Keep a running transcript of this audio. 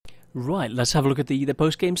Right, let's have a look at the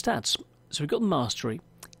post-game stats. So we've got the Mastery,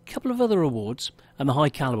 a couple of other awards, and the High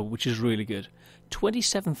Caliber, which is really good.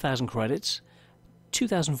 27,000 credits,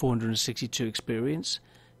 2,462 experience.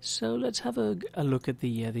 So let's have a look at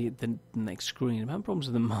the next screen. I'm having problems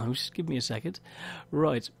with the mouse, give me a second.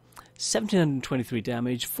 Right, 1,723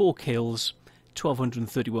 damage, 4 kills,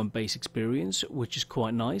 1,231 base experience, which is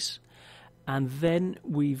quite nice. And then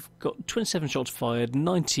we've got 27 shots fired,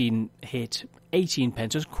 19 hit, 18 pen,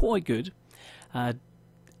 so it's quite good.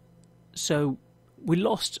 So we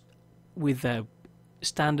lost with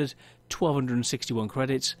standard 1,261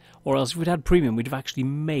 credits, or else if we'd had premium, we'd have actually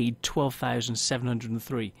made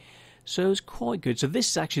 12,703. So it's quite good. So this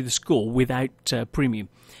is actually the score without premium.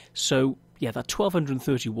 So yeah, that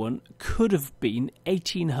 1,231 could have been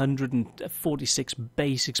 1,846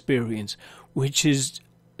 base experience, which is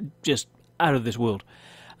just out of this world.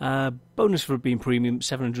 Bonus for it being premium,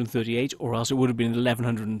 738, or else it would have been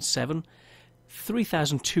 1,107.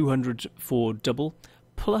 3,200 for double,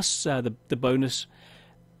 plus the bonus,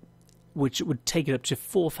 which would take it up to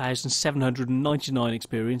 4,799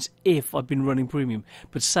 experience if I'd been running premium.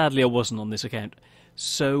 But sadly, I wasn't on this account.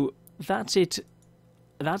 So that's it.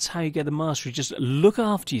 That's how you get the mastery. Just look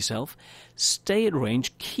after yourself, stay at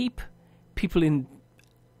range, keep people in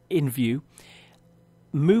view,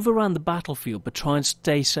 move around the battlefield, but try and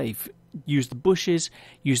stay safe. Use the bushes,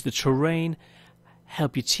 use the terrain,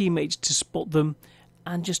 help your teammates to spot them,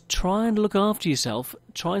 and just try and look after yourself.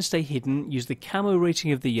 Try and stay hidden. Use the camo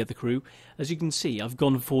rating of the crew. As you can see, I've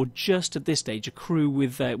gone for, just at this stage, a crew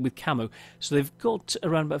with camo. So they've got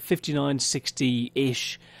around about 59,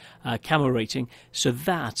 60-ish camo rating. So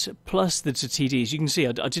that, plus the TDs, you can see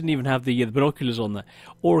I didn't even have the binoculars on there,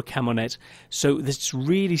 or a camo net. So it's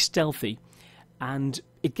really stealthy. And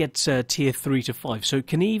it gets tier 3 to 5, so it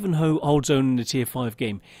can even hold zone in a tier 5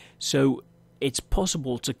 game. So it's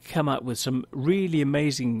possible to come out with some really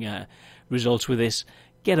amazing results with this,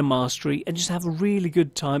 get a mastery, and just have a really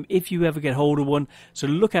good time if you ever get hold of one. So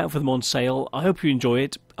look out for them on sale. I hope you enjoy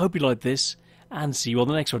it, I hope you like this, and see you on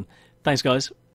the next one. Thanks, guys.